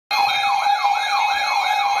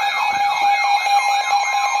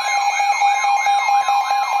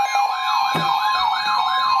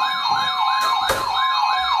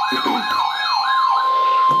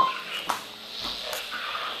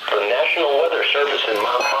Weather Service in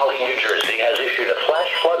Mount Holly, New Jersey has issued a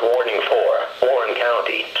flash flood warning for Warren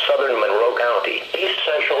County, Southern Monroe County, East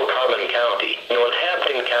Central Carbon County,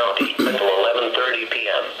 Northampton County until 11:30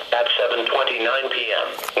 p.m. At 7:29 p.m.,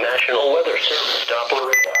 National Weather Service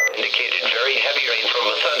Doppler radar indicated very heavy rain from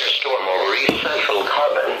a thunderstorm over East Central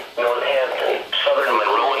Carbon, Northampton, Southern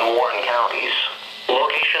Monroe, and Warren counties.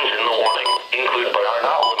 Locations in the warning include but are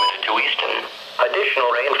not limited to Easton. Additional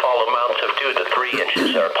rainfall amounts of 2 to 3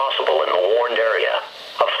 inches are possible in the warned area.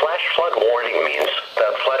 A flash flood warning means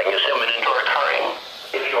that flooding is imminent or occurring.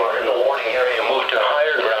 If you are in the warning area, move to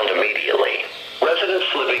higher ground immediately. Residents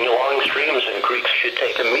living along streams and creeks should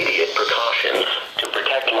take immediate precautions to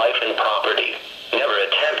protect life and property. Never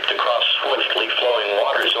attempt to cross swiftly flowing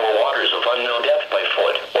waters or waters of unknown depth by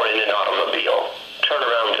foot or in an automobile. Turn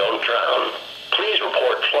around, don't drown. Please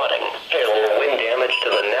report flooding, hail, or wind damage to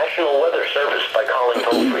the National Weather Service by calling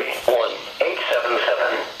toll-free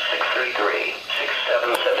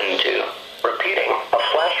 1-877-633-6772. Repeating, a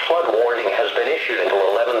flash flood warning has been issued until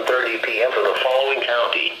 11:30 p.m. for the following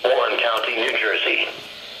county, Warren County, New Jersey.